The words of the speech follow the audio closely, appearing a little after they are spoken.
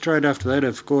Straight after that,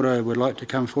 if Gordo would like to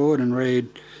come forward and read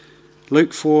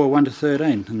Luke 4, 1 to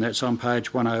 13, and that's on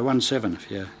page 1017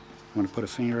 if you want to put a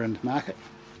finger in to mark it.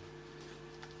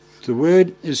 The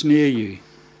word is near you.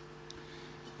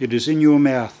 It is in your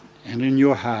mouth and in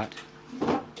your heart.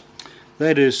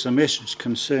 That is the message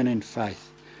concerning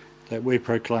faith that we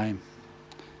proclaim.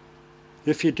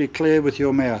 If you declare with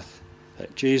your mouth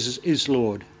that Jesus is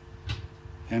Lord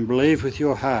and believe with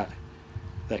your heart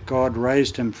that God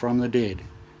raised him from the dead,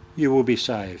 you will be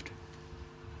saved.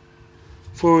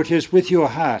 For it is with your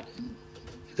heart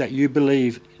that you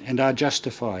believe and are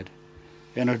justified,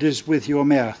 and it is with your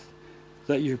mouth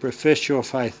that you profess your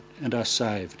faith and are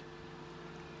saved.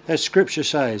 As Scripture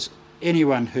says,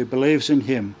 anyone who believes in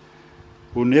him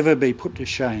will never be put to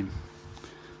shame,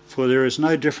 for there is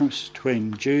no difference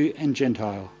between Jew and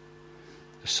Gentile.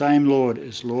 The same Lord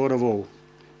is Lord of all,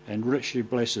 and richly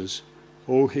blesses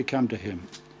all who come to him.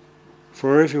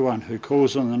 For everyone who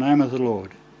calls on the name of the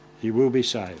Lord, he will be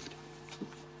saved.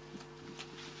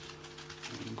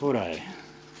 Good day.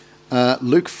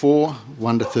 Luke 4,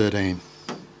 1 to 13.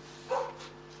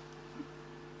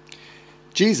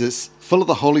 Jesus, full of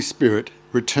the Holy Spirit,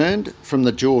 returned from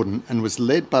the Jordan and was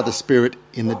led by the Spirit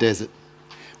in the desert,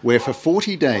 where for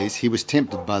 40 days he was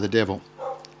tempted by the devil.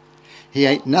 He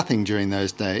ate nothing during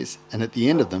those days, and at the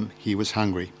end of them he was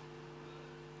hungry.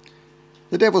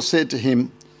 The devil said to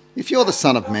him, "If you're the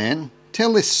Son of Man,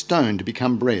 tell this stone to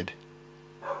become bread."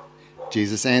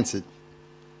 Jesus answered,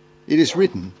 "It is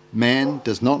written, man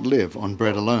does not live on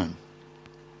bread alone."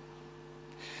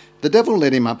 The devil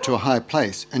led him up to a high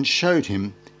place and showed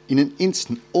him in an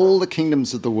instant all the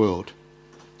kingdoms of the world.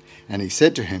 And he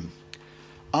said to him,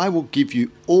 "I will give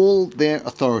you all their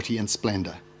authority and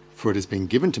splendour, for it has been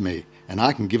given to me, and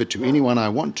I can give it to anyone I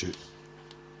want to.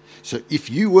 So if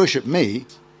you worship me,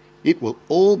 it will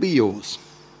all be yours."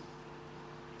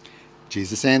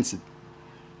 Jesus answered,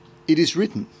 "It is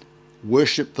written,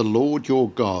 worship the Lord your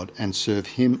God and serve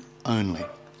him only."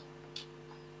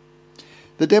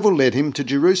 The devil led him to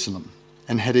Jerusalem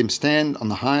and had him stand on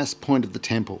the highest point of the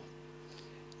temple.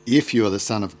 "If you are the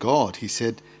Son of God," he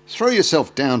said, "throw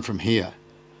yourself down from here.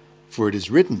 For it is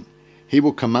written, he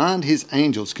will command his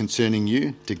angels concerning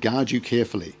you to guard you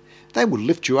carefully. They will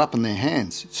lift you up in their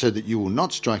hands so that you will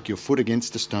not strike your foot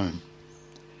against a stone."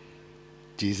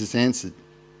 Jesus answered,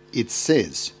 "It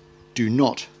says, do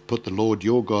not put the Lord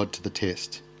your God to the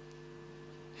test."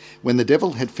 When the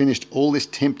devil had finished all this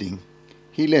tempting,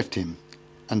 he left him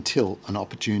until an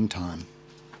opportune time.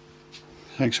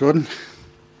 Thanks, Gordon.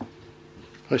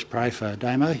 Let's pray for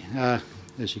Damo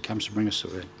as he comes to bring us the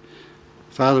word.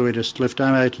 Father, we just lift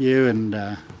Damo to you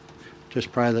and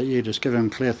just pray that you just give him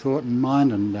clear thought and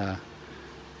mind, and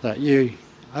that you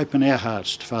open our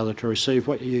hearts, Father, to receive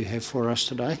what you have for us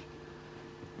today.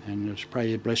 And just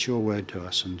pray you bless your word to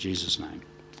us in Jesus' name.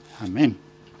 Amen.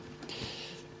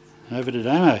 Over to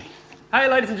Damo. Hey,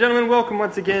 ladies and gentlemen, welcome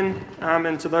once again,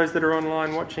 and to those that are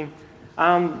online watching.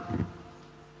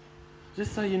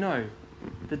 Just so you know,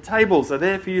 the tables are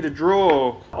there for you to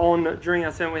draw on during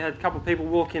our sermon. We had a couple of people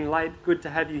walk in late. Good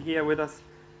to have you here with us.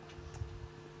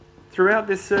 Throughout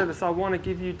this service, I want to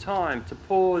give you time to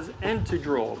pause and to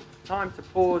draw. Time to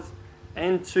pause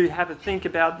and to have a think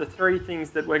about the three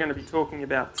things that we're going to be talking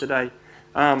about today,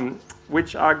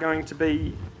 which are going to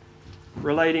be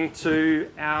relating to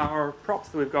our props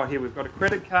that we've got here. We've got a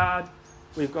credit card,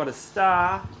 we've got a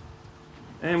star,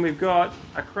 and we've got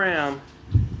a crown.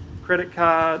 Credit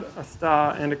card, a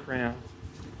star, and a crown.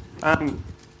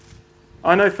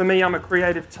 I know for me, I'm a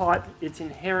creative type. It's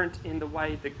inherent in the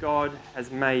way that God has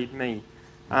made me.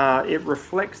 It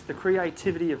reflects the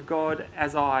creativity of God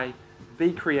as I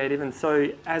be creative. And so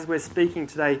as we're speaking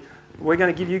today, we're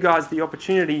going to give you guys the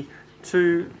opportunity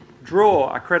to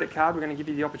draw a credit card. We're going to give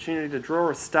you the opportunity to draw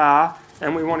a star,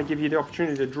 and we want to give you the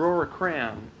opportunity to draw a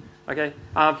crown. Okay.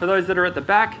 For those that are at the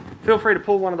back, feel free to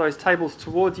pull one of those tables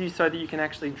towards you so that you can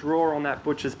actually draw on that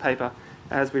butcher's paper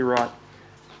as we write.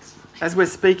 As we're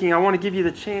speaking, I want to give you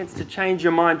the chance to change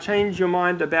your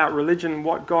mind about religion,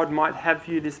 what God might have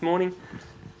for you this morning.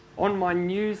 On my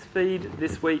news feed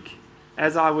this week,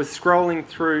 as I was scrolling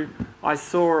through, I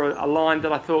saw a line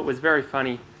that I thought was very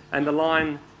funny, and the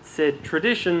line said,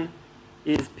 "Tradition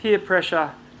is peer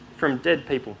pressure from dead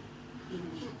people."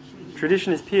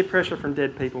 Tradition is peer pressure from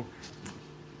dead people.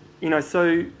 You know,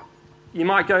 so you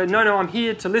might go, no, I'm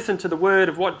here to listen to the word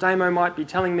of what Damo might be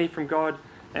telling me from God,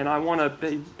 and I want to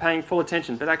be paying full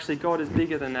attention. But actually, God is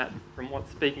bigger than that from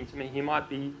what's speaking to me. He might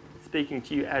be speaking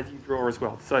to you as you draw as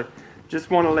well. So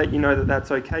just want to let you know that that's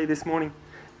okay this morning.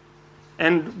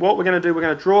 And what we're going to do, we're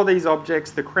going to draw these objects,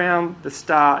 the crown, the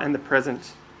star, and the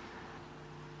present.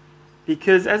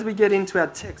 Because as we get into our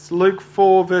text, Luke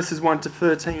 4 verses 1 to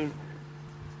 13,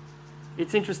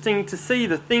 it's interesting to see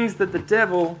the things that the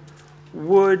devil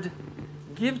would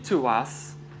give to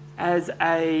us as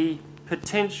a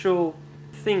potential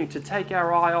thing to take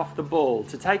our eye off the ball,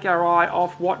 to take our eye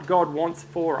off what God wants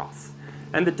for us.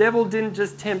 And the devil didn't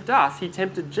just tempt us, he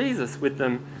tempted Jesus with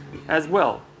them as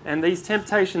well. And these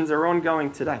temptations are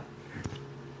ongoing today.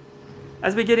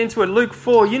 As we get into it, Luke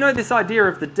 4, you know this idea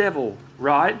of the devil,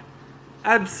 right?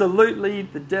 Absolutely,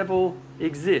 the devil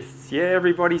exists. Yeah,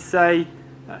 everybody say,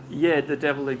 yeah, the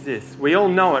devil exists. We all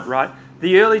know it, right?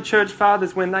 The early church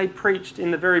fathers, when they preached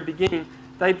in the very beginning,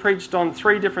 they preached on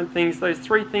three different things. Those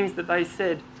three things that they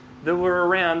said that were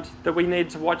around that we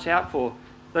need to watch out for.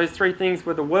 Those three things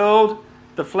were the world,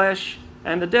 the flesh,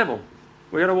 and the devil.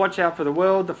 We've got to watch out for the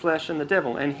world, the flesh, and the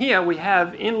devil. And here we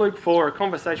have, in Luke 4, a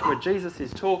conversation where Jesus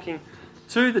is talking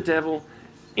to the devil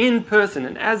in person.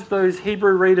 And as those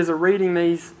Hebrew readers are reading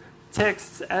these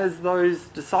texts, as those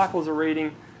disciples are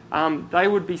reading, they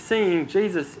would be seeing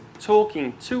Jesus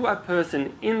talking to a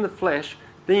person in the flesh,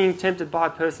 being tempted by a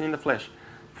person in the flesh.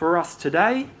 For us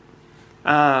today,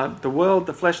 the world,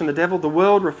 the flesh, and the devil, the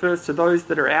world refers to those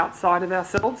that are outside of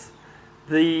ourselves.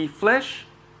 The flesh,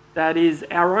 that is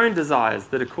our own desires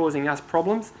that are causing us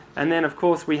problems. And then, of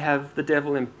course, we have the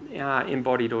devil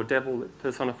embodied, or devil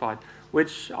personified,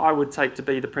 which I would take to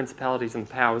be the principalities and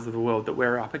powers of the world that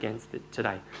we're up against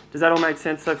today. Does that all make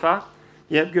sense so far?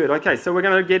 Yep, good. Okay, so we're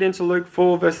going to get into Luke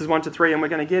 4, verses 1 to 3, and we're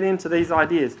going to get into these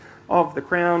ideas of the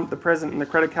crown, the present, and the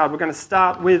credit card. We're going to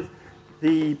start with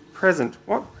the present.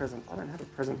 What present? I don't have a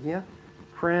present here.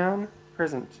 Crown,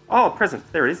 present. Oh, present.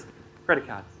 There it is. Credit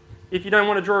card. If you don't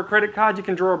want to draw a credit card, you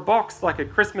can draw a box like a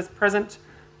Christmas present,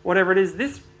 whatever it is.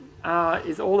 This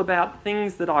is all about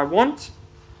things that I want.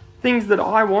 Things that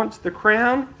I want. The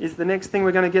crown is the next thing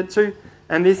we're going to get to.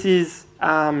 And this is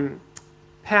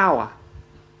power.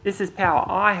 This is power.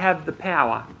 I have the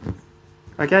power.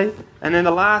 Okay? And then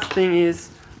the last thing is,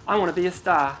 I want to be a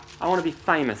star. I want to be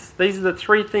famous. These are the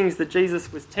three things that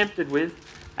Jesus was tempted with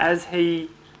as he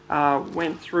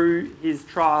went through his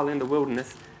trial in the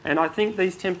wilderness. And I think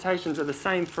these temptations are the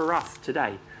same for us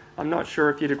today. I'm not sure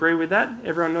if you'd agree with that.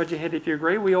 Everyone nod your head if you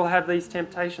agree. We all have these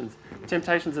temptations.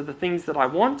 Temptations of the things that I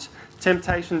want.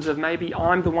 Temptations of maybe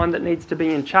I'm the one that needs to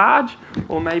be in charge.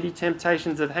 Or maybe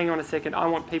temptations of, hang on a second, I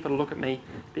want people to look at me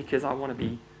because I want to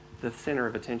be the centre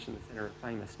of attention, the centre of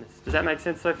famousness. Does that make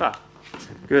sense so far?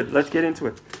 Good, let's get into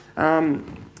it.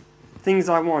 Things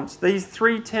I want. These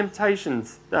three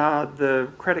temptations, the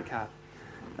credit card.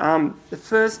 The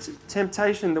first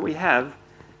temptation that we have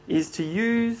is to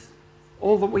use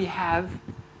all that we have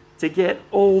to get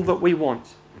all that we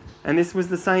want. And this was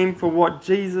the same for what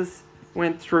Jesus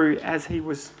went through as he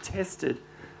was tested.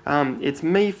 It's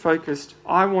me focused.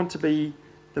 I want to be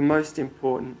the most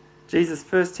important. Jesus'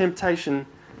 first temptation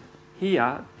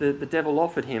here, the devil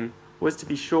offered him, was to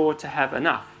be sure to have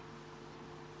enough.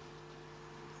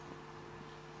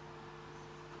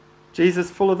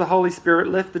 Jesus, full of the Holy Spirit,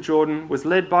 left the Jordan, was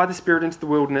led by the Spirit into the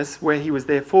wilderness, where he was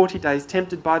there 40 days,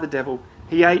 tempted by the devil.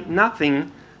 He ate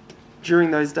nothing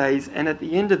during those days, and at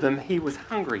the end of them, he was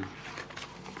hungry.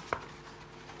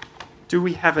 Do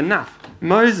we have enough?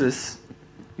 Moses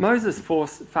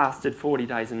fasted 40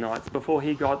 days and nights before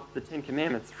he got the Ten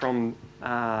Commandments from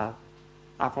up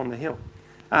on the hill.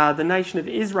 The nation of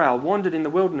Israel wandered in the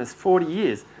wilderness 40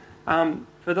 years.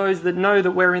 For those that know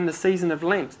that we're in the season of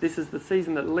Lent, this is the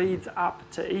season that leads up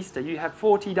to Easter. You have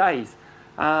 40 days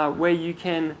where you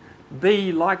can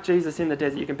be like Jesus in the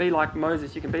desert. You can be like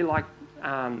Moses. You can be like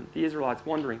the Israelites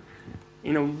wandering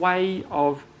in a way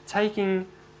of taking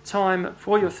time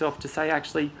for yourself to say,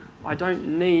 actually, I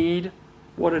don't need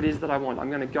what it is that I want. I'm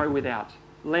going to go without.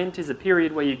 Lent is a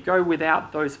period where you go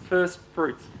without those first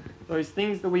fruits, those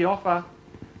things that we offer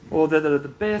or that are the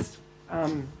best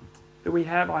that we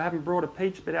have. I haven't brought a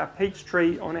peach, but our peach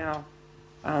tree on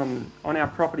our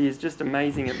property is just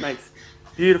amazing. It makes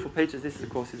beautiful peaches. This, of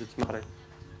course, is a tomato.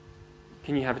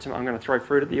 Can you have a tomato? I'm going to throw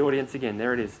fruit at the audience again.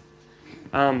 There it is.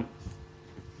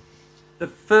 The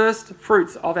first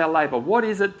fruits of our labour. What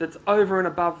is it that's over and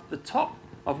above the top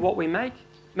of what we make?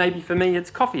 Maybe for me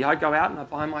it's coffee. I go out and I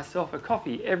buy myself a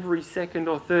coffee every second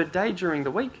or third day during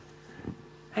the week.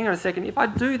 Hang on a second. If I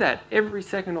do that every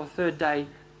second or third day,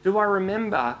 do I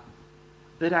remember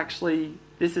that actually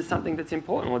this is something that's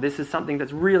important, or this is something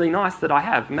that's really nice that I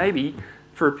have? Maybe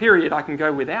for a period I can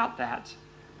go without that,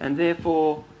 and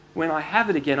therefore when I have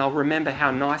it again I'll remember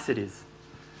how nice it is.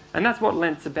 And that's what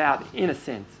Lent's about, in a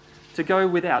sense. To go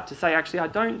without, to say, actually, I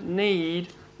don't need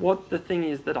what the thing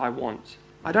is that I want.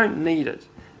 I don't need it.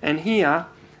 And here,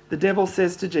 the devil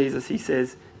says to Jesus, he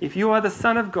says, if you are the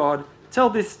Son of God, tell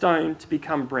this stone to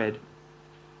become bread.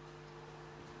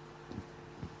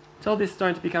 Tell this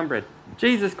stone to become bread.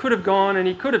 Jesus could have gone and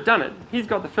he could have done it. He's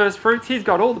got the first fruits. He's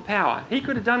got all the power. He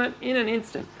could have done it in an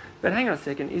instant. But hang on a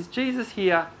second. Is Jesus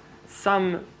here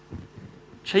some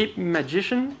cheap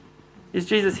magician? Is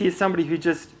Jesus here somebody who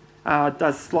just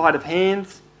does sleight of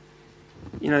hands?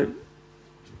 You know,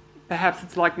 perhaps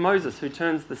it's like Moses who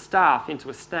turns the staff into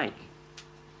a snake.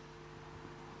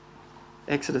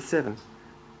 Exodus 7.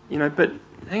 You know, but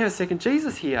hang on a second.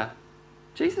 Jesus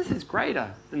is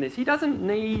greater than this. He doesn't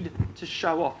need to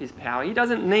show off his power. He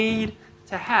doesn't need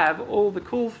to have all the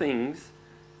cool things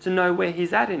to know where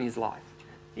he's at in his life.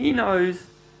 He knows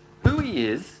who he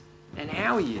is and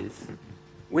how he is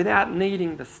without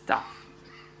needing the stuff.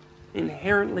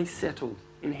 Inherently settled,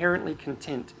 inherently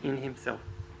content in himself.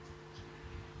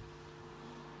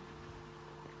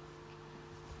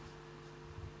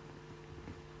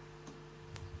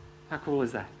 How cool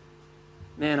is that?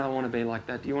 Man, I want to be like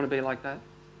that. Do you want to be like that?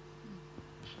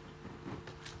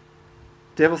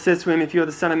 Devil says to him, if you are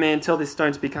the Son of Man, tell this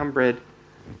stone to become bread.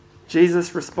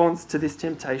 Jesus' response to this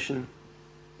temptation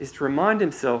is to remind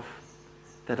himself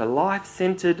that a life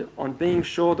centered on being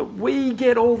sure that we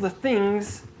get all the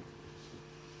things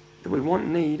that we want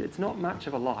and need, it's not much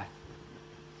of a life.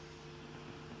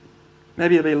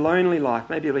 Maybe it'll be a lonely life.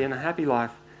 Maybe it'll be an unhappy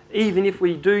life. Even if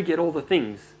we do get all the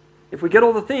things. If we get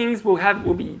all the things, we'll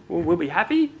be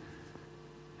happy.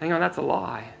 Hang on, that's a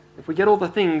lie. If we get all the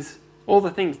things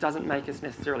doesn't make us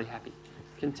necessarily happy.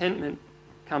 Contentment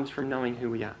comes from knowing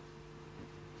who we are.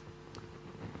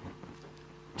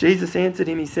 Jesus answered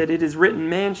him, he said, it is written,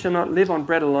 man shall not live on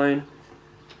bread alone.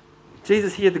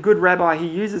 Jesus here, the good rabbi, he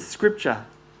uses scripture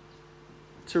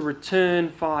to return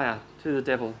fire to the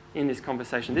devil in this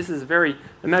conversation. This is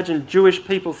imagine Jewish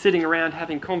people sitting around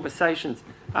having conversations,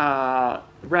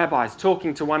 rabbis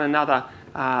talking to one another,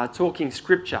 talking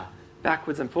scripture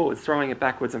backwards and forwards, throwing it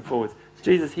backwards and forwards.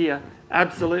 Jesus here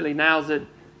absolutely nails it,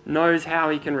 knows how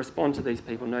he can respond to these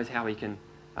people, knows how he can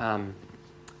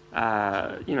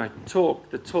talk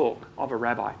the talk of a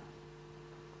rabbi.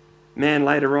 Man,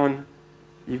 later on,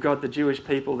 you've got the Jewish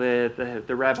people there,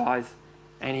 the rabbis,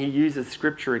 and he uses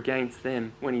scripture against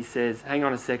them when he says, hang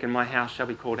on a second, my house shall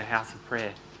be called a house of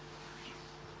prayer.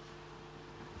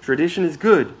 Tradition is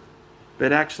good,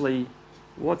 but actually,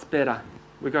 what's better?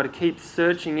 We've got to keep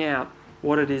searching out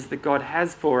what it is that God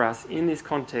has for us in this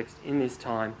context, in this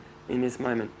time, in this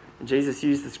moment. And Jesus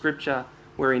used the scripture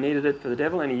where he needed it for the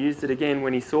devil, and he used it again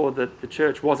when he saw that the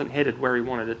church wasn't headed where he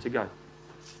wanted it to go.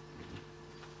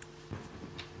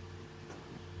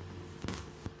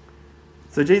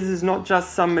 So Jesus is not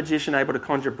just some magician able to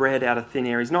conjure bread out of thin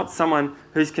air. He's not someone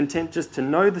who's content just to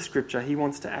know the scripture. He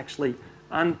wants to actually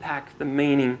unpack the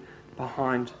meaning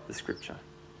behind the scripture.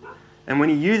 And when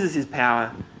he uses his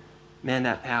power, man,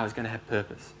 that power is going to have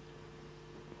purpose.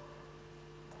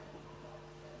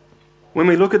 When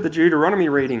we look at the Deuteronomy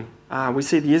reading, we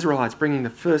see the Israelites bringing the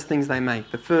first things they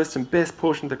make, the first and best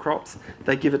portion of the crops,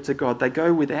 they give it to God. They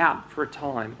go without for a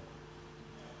time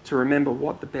to remember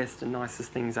what the best and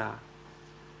nicest things are.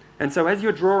 And so as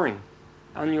you're drawing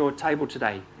on your table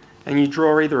today, and you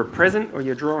draw either a present or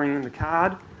you're drawing the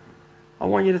card, I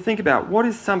want you to think about what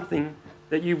is something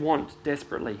that you want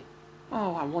desperately.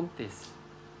 Oh, I want this.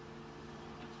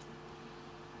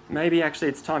 Maybe actually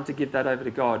it's time to give that over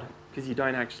to God because you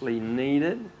don't actually need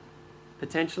it,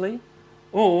 potentially.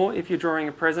 Or if you're drawing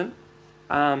a present,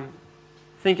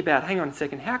 think about, hang on a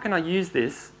second, how can I use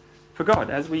this for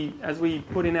God? As we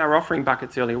put in our offering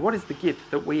buckets earlier, what is the gift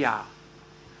that we are?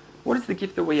 What is the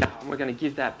gift that we are? And we're going to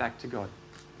give that back to God.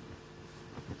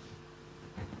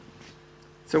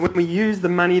 So when we use the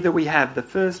money that we have, the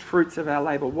first fruits of our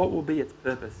labour, what will be its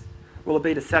purpose? Will it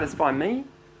be to satisfy me,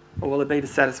 or will it be to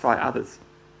satisfy others?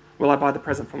 Will I buy the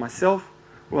present for myself?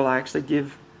 Will I actually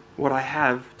give what I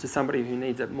have to somebody who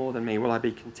needs it more than me? Will I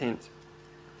be content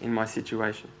in my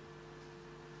situation?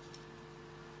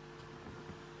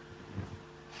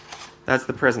 That's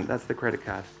the present. That's the credit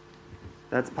card.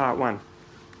 That's part one.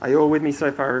 Are you all with me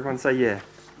so far? Everyone say yeah.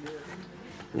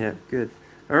 Yeah, good.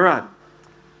 All right.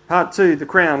 Part two, the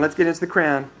crown. Let's get into the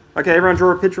crown. Okay, everyone draw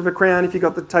a picture of a crown if you've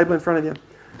got the table in front of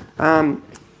you.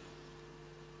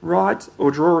 Write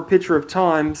or draw a picture of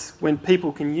times when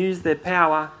people can use their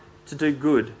power to do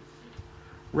good.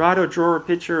 Write or draw a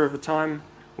picture of a time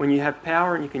when you have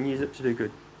power and you can use it to do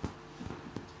good.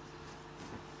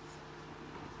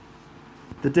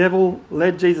 The devil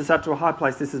led Jesus up to a high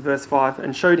place, this is verse 5,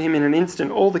 and showed him in an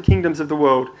instant all the kingdoms of the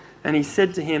world. And he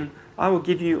said to him, I will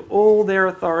give you all their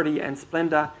authority and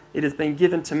splendour. It has been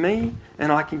given to me,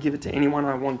 and I can give it to anyone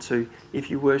I want to. If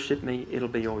you worship me, it'll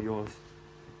be all yours.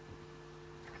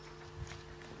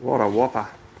 What a whopper.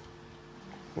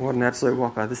 What an absolute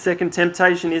whopper. The second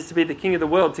temptation is to be the king of the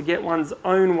world, to get one's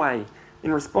own way.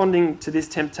 In responding to this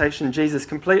temptation, Jesus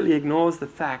completely ignores the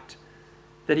fact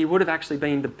that he would have actually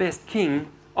been the best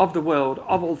king of the world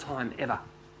of all time ever.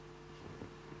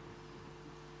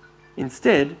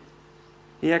 Instead,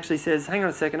 he actually says, hang on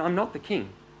a second, I'm not the king.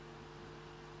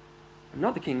 I'm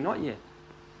not the king, not yet.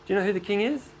 Do you know who the king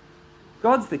is?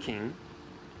 God's the king.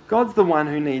 God's the one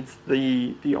who needs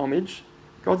the homage.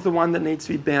 God's the one that needs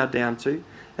to be bowed down to.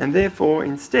 And therefore,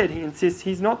 instead, he insists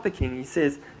he's not the king. He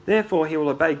says, therefore, he will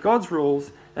obey God's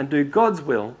rules and do God's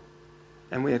will,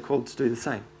 and we are called to do the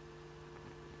same.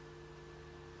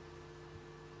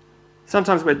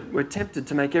 Sometimes we're tempted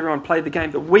to make everyone play the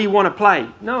game that we want to play.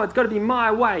 No, it's got to be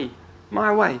my way.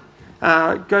 My way.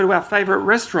 Go to our favourite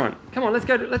restaurant. Come on,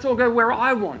 let's all go where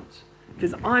I want,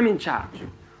 because I'm in charge.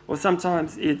 Or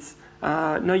sometimes it's,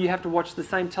 no, you have to watch the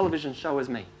same television show as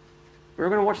me. We're all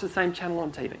going to watch the same channel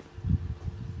on TV.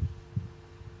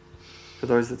 For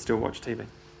those that still watch TV.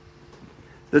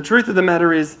 The truth of the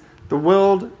matter is, the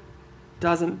world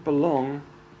doesn't belong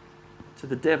to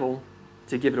the devil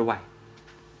to give it away.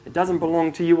 It doesn't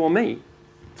belong to you or me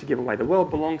to give away. The world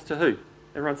belongs to who?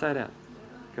 Everyone say it out.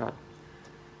 God.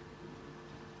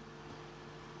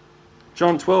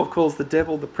 John 12 calls the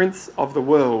devil the prince of the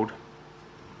world.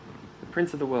 The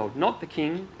prince of the world. Not the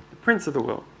king, the prince of the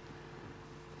world.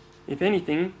 If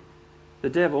anything, the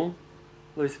devil,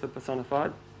 Lucifer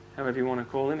personified, however you want to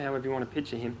call him, however you want to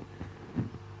picture him,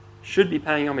 should be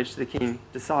paying homage to the king,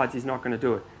 decides he's not going to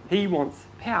do it. He wants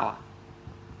power.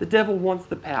 The devil wants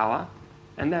the power,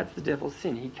 and that's the devil's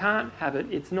sin. He can't have it.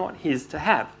 It's not his to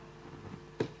have.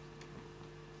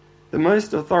 The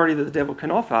most authority that the devil can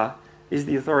offer is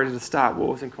the authority to start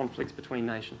wars and conflicts between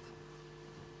nations.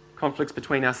 Conflicts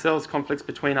between ourselves, conflicts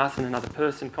between us and another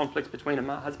person, conflicts between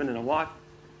a husband and a wife.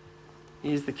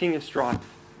 He is the king of strife.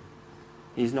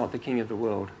 He is not the king of the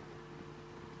world.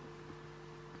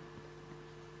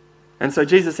 And so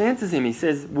Jesus answers him. He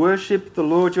says, worship the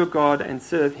Lord your God and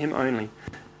serve him only.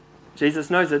 Jesus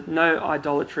knows it. No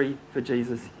idolatry for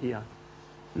Jesus here.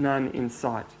 None in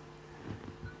sight.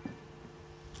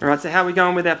 All right, so how are we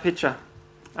going with our picture?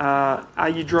 Are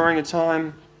you drawing a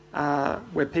time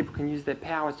where people can use their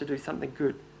powers to do something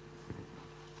good?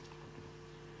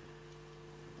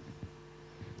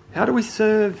 How do we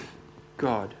serve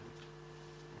God?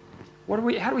 How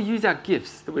do we use our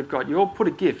gifts that we've got? You all put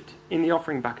a gift in the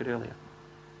offering bucket earlier.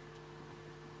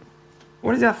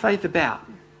 What is our faith about?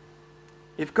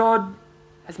 If God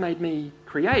has made me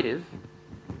creative,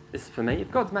 this is for me,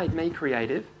 if God's made me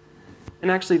creative,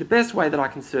 and actually the best way that I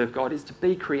can serve God is to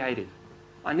be creative.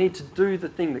 I need to do the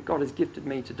thing that God has gifted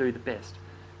me to do the best.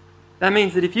 That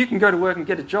means that if you can go to work and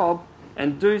get a job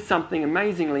and do something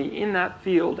amazingly in that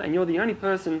field, and you're the only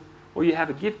person, or you have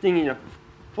a gifting in a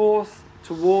force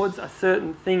towards a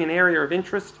certain thing, an area of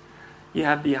interest, you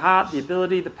have the heart, the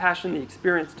ability, the passion, the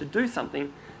experience to do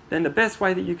something, then the best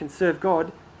way that you can serve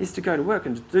God is to go to work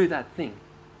and to do that thing.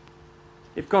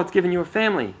 If God's given you a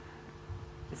family,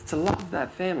 it's to love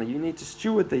that family. You need to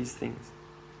steward these things.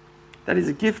 That is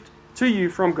a gift to you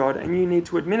from God, and you need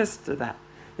to administer that.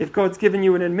 If God's given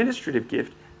you an administrative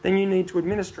gift, then you need to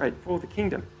administrate for the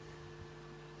kingdom.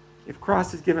 If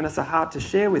Christ has given us a heart to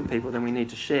share with people, then we need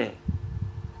to share.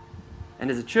 And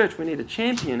as a church, we need to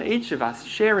champion each of us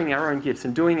sharing our own gifts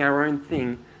and doing our own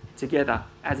thing together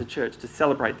as a church to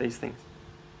celebrate these things.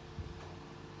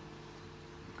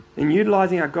 In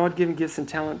utilising our God-given gifts and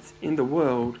talents in the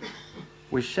world,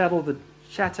 we shatter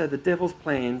the devil's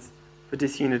plans for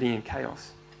disunity and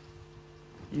chaos.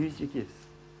 Use your gifts.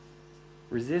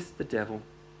 Resist the devil.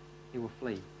 He will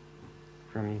flee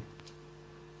from you.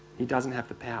 He doesn't have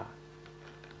the power.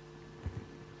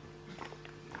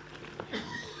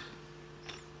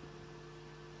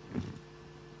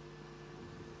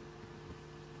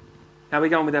 How are we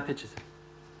going with our pictures?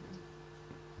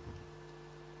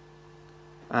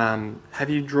 Have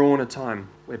you drawn a time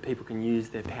where people can use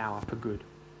their power for good?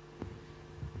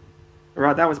 All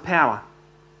right, that was power.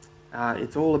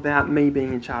 It's all about me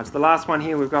being in charge. The last one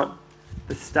here, we've got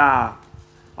the star.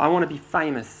 I want to be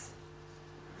famous.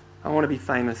 I want to be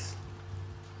famous.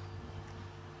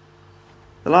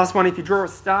 The last one, if you draw a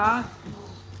star,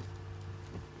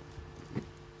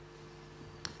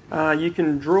 you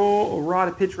can draw or write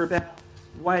a picture about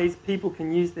ways people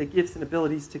can use their gifts and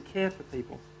abilities to care for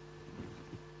people.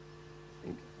 I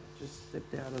think I just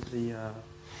stepped out of the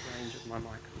range of my mic.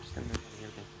 I'm just going to move on here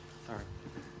again. Sorry.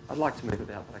 I'd like to move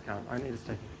about, but I can't. I need to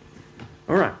stay here.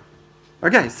 All right.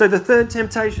 Okay, so the third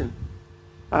temptation,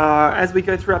 as we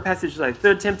go through our passage today,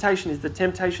 third temptation is the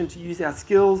temptation to use our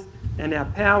skills and our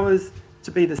powers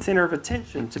to be the center of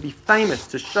attention, to be famous,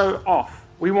 to show off.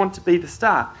 We want to be the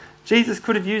star. Jesus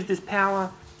could have used this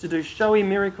power to do showy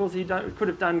miracles. He could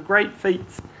have done great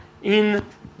feats in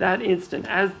that instant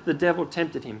as the devil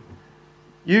tempted him.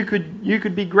 You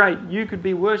could be great. You could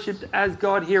be worshipped as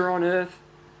God here on earth.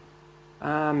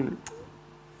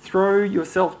 Throw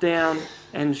yourself down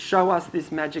and show us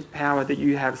this magic power that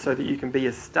you have so that you can be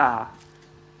a star.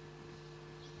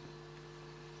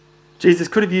 Jesus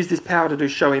could have used this power to do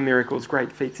showy miracles,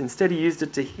 great feats. Instead, he used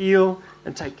it to heal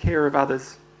and take care of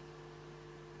others.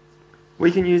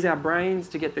 We can use our brains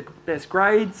to get the best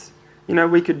grades.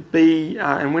 We could be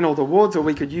and win all the awards, or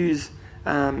we could be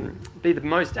the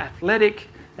most athletic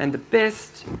and the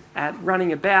best at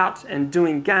running about and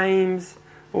doing games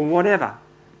or whatever.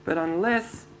 But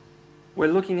unless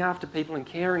we're looking after people and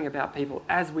caring about people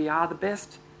as we are the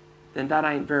best, then that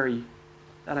ain't very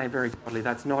godly.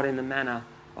 That's not in the manner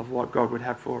of what God would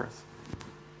have for us.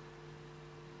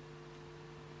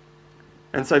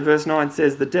 And so verse 9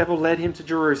 says, the devil led him to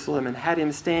Jerusalem and had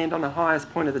him stand on the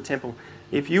highest point of the temple.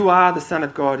 If you are the Son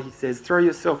of God, he says, throw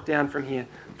yourself down from here,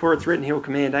 for it's written, he will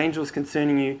command angels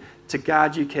concerning you to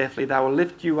guard you carefully. They will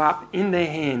lift you up in their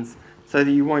hands so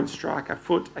that you won't strike a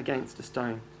foot against a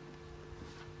stone.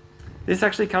 This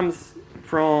actually comes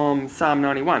from Psalm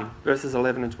 91, verses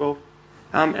 11 and 12.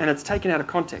 And it's taken out of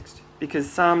context because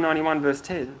Psalm 91, verse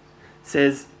 10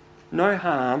 says, no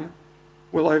harm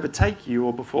will overtake you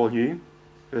or befall you,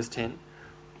 verse 10,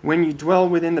 when you dwell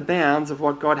within the bounds of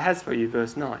what God has for you,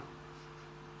 verse 9.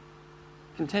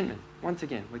 Contentment. Once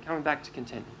again, we're coming back to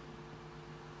contentment.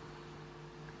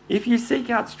 If you seek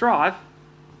out strife,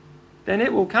 then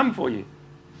it will come for you.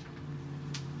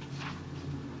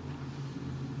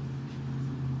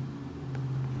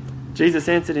 Jesus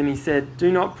answered him, he said,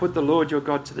 do not put the Lord your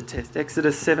God to the test.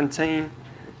 Exodus 17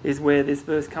 is where this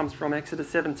verse comes from. Exodus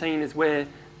 17 is where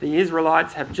the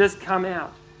Israelites have just come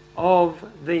out of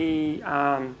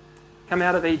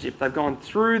Egypt. They've gone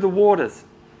through the waters,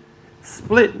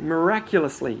 split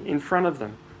miraculously in front of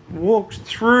them, walked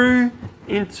through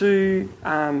into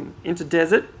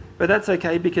desert, but that's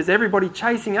okay because everybody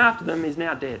chasing after them is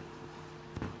now dead.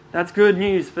 That's good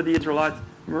news for the Israelites.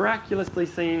 Miraculously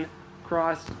seen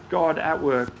Christ, God at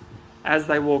work as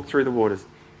they walk through the waters.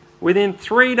 Within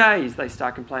 3 days, they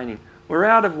start complaining. We're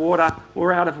out of water,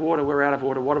 we're out of water, we're out of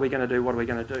water. What are we going to do? What are we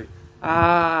going to do?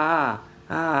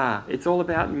 It's all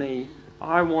about me.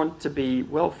 I want to be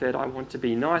well fed. I want to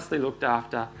be nicely looked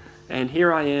after. And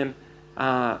here I am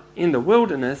in the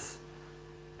wilderness,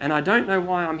 and I don't know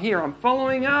why I'm here. I'm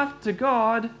following after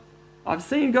God. I've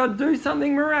seen God do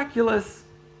something miraculous.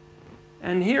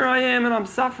 And here I am, and I'm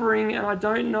suffering, and I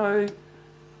don't know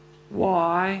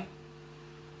why.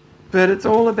 But it's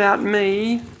all about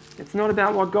me. It's not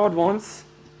about what God wants.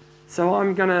 So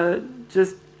I'm going to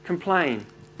just complain.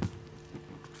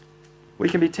 We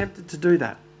can be tempted to do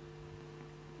that.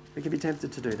 We can be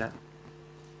tempted to do that.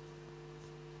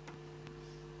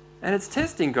 And it's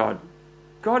testing God.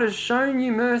 God has shown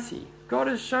you mercy. God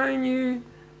has shown you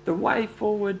the way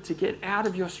forward to get out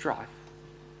of your strife,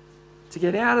 to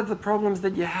get out of the problems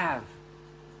that you have.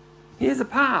 Here's a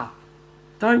path.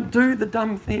 Don't do the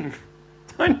dumb thing.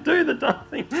 Don't do the dumb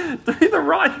thing. Do the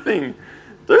right thing.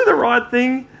 Do the right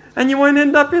thing, and you won't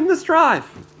end up in the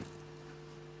strife.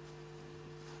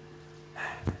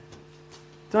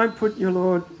 Don't put your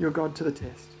Lord, your God, to the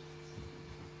test.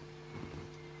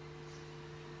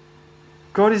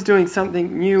 God is doing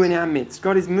something new in our midst.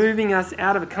 God is moving us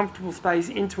out of a comfortable space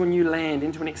into a new land,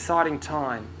 into an exciting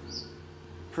time.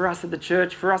 For us at the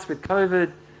church, for us with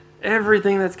COVID,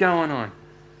 everything that's going on.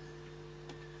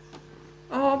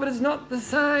 Oh, but it's not the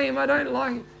same. I don't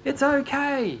like it. It's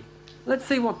okay. Let's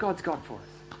see what God's got for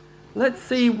us. Let's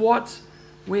see what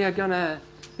we are going to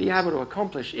be able to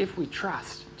accomplish if we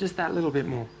trust just that little bit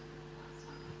more.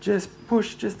 Just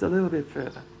push just a little bit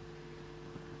further.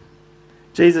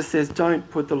 Jesus says, don't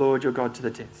put the Lord your God to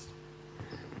the test.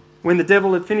 When the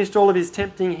devil had finished all of his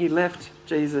tempting, he left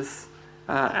Jesus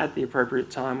at the appropriate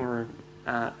time or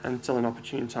until an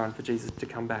opportune time for Jesus to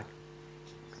come back.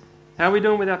 How are we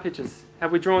doing with our pictures?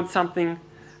 Have we drawn something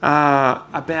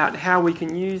about how we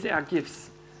can use our gifts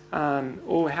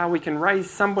or how we can raise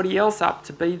somebody else up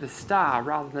to be the star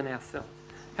rather than ourselves?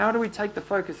 How do we take the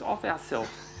focus off ourselves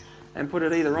and put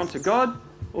it either onto God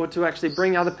or to actually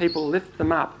bring other people, lift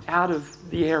them up out of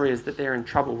the areas that they're in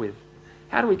trouble with?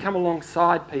 How do we come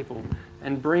alongside people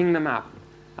and bring them up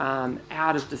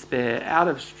out of despair, out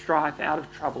of strife, out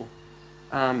of trouble,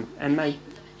 and make...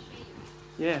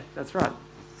 Yeah, that's right.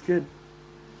 It's good.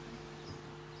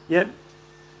 Yep.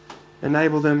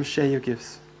 Enable them, share your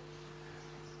gifts.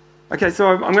 Okay, so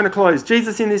I'm going to close.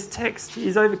 Jesus in this text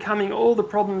is overcoming all the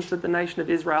problems that the nation of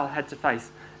Israel had to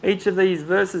face. Each of these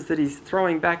verses that he's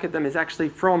throwing back at them is actually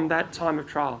from that time of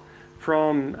trial,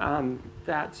 from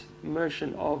that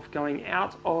motion of going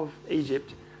out of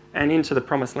Egypt and into the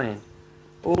promised land.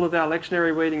 All of our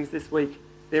lectionary readings this week,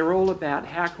 they're all about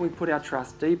how can we put our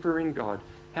trust deeper in God?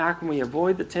 How can we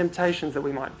avoid the temptations that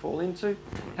we might fall into?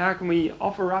 How can we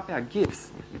offer up our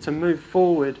gifts to move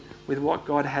forward with what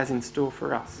God has in store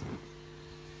for us?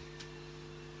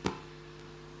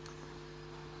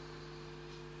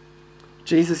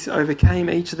 Jesus overcame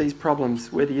each of these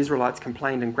problems where the Israelites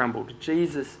complained and grumbled.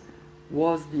 Jesus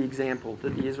was the example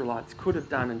that the Israelites could have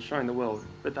done and shown the world,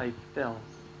 but they fell.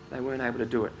 They weren't able to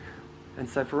do it. And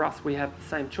so for us, we have the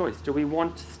same choice. Do we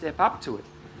want to step up to it?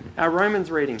 Our Romans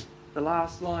reading, the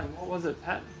last line, what was it,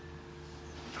 Pat?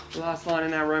 The last line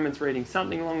in our Romans reading,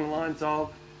 something along the lines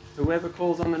of, whoever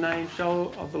calls on the name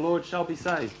of the Lord shall be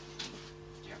saved.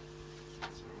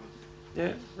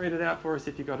 Yeah, read it out for us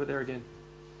if you got it there again.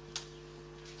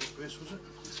 What verse was it?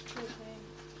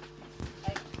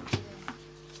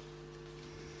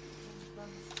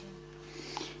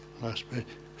 Last bit.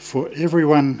 For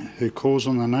everyone who calls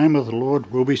on the name of the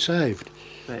Lord will be saved.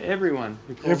 So everyone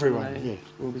who calls on the name yeah.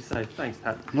 will be saved. Thanks,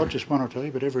 Pat. Not just one or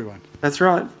two, but everyone. That's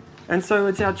right. And so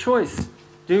it's our choice.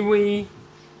 Do we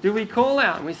call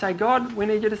out and we say, God, we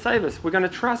need you to save us. We're going to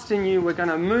trust in you. We're going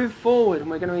to move forward and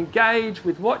we're going to engage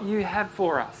with what you have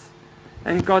for us.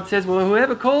 And God says, well,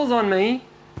 whoever calls on me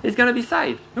is going to be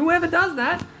saved. Whoever does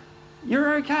that,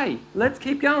 you're okay. Let's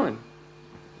keep going.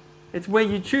 It's where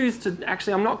you choose to,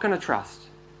 actually, I'm not going to trust.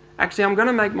 Actually, I'm going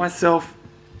to make myself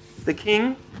the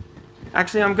king.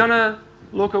 Actually, I'm going to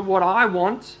look at what I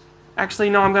want. Actually,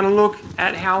 no, I'm going to look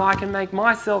at how I can make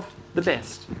myself the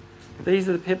best. These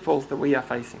are the pitfalls that we are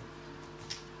facing.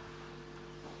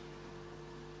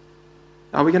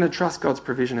 Are we going to trust God's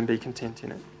provision and be content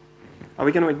in it? Are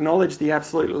we going to acknowledge the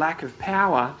absolute lack of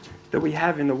power that we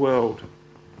have in the world?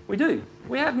 We do.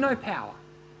 We have no power.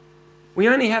 We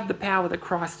only have the power that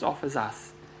Christ offers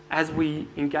us as we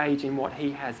engage in what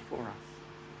he has for us.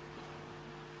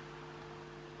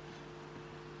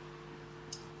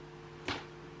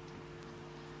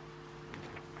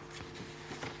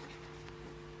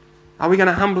 Are we going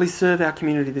to humbly serve our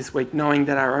community this week, knowing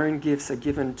that our own gifts are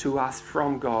given to us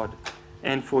from God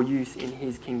and for use in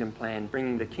his kingdom plan,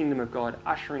 bringing the kingdom of God,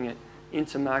 ushering it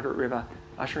into Margaret River,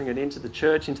 ushering it into the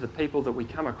church, into the people that we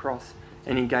come across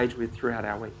and engage with throughout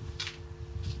our week?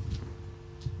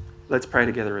 Let's pray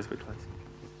together as we close.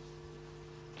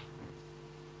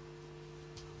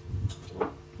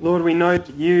 Lord, we know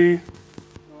that you,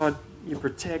 God, you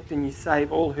protect and you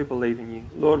save all who believe in you.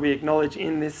 Lord, we acknowledge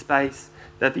in this space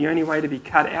that the only way to be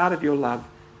cut out of your love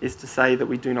is to say that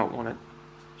we do not want it.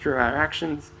 Through our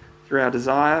actions, through our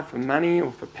desire for money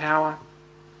or for power.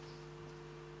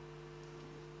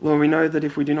 Lord, we know that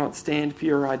if we do not stand for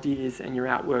your ideas and your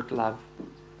outworked love,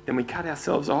 then we cut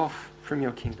ourselves off from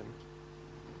your kingdom.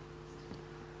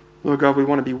 Lord God, we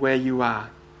want to be where you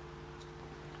are.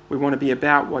 We want to be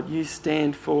about what you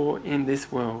stand for in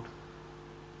this world.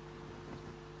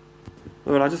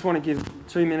 Lord, I just want to give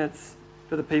 2 minutes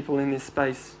for the people in this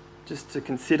space just to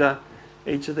consider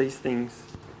each of these things.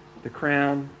 The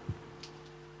crown,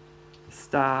 the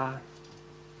star,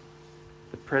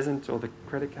 the present or the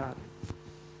credit card.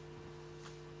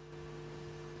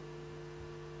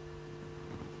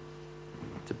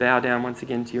 To bow down once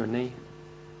again to your knee.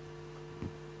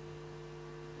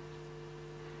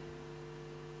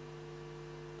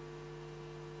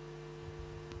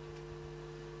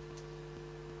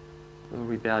 Lord,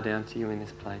 we bow down to you in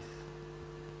this place.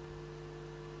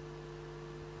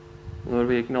 Lord,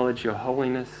 we acknowledge your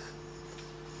holiness.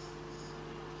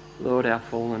 Lord, our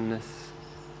fallenness.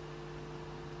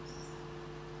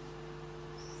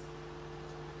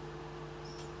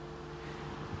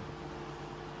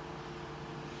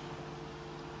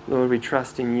 Lord, we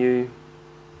trust in you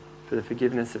for the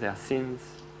forgiveness of our sins,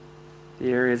 the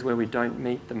areas where we don't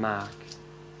meet the mark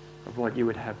of what you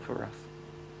would have for us.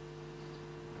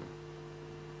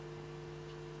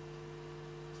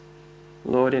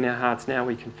 Lord, in our hearts now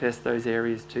we confess those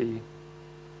areas to you.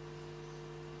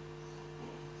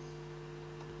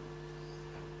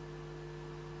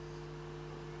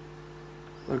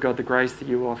 Lord God, the grace that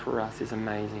you offer us is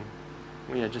amazing.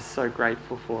 We are just so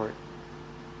grateful for it.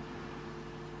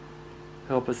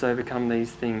 Help us overcome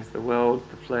these things, the world,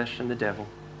 the flesh, and the devil.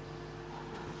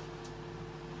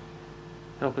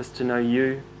 Help us to know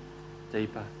you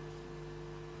deeper.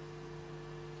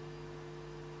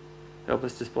 Help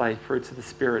us display fruits of the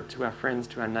Spirit to our friends,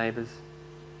 to our neighbours.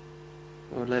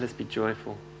 Lord, let us be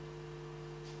joyful.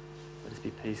 Let us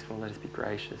be peaceful. Let us be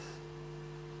gracious.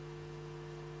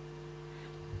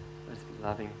 Let us be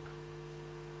loving.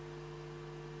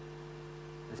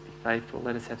 Let us be faithful.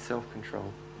 Let us have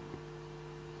self-control.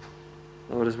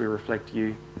 Lord, as we reflect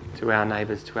you to our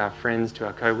neighbours, to our friends, to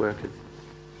our co-workers,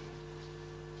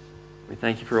 we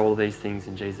thank you for all of these things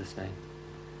in Jesus' name.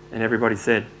 And everybody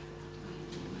said,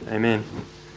 Amen.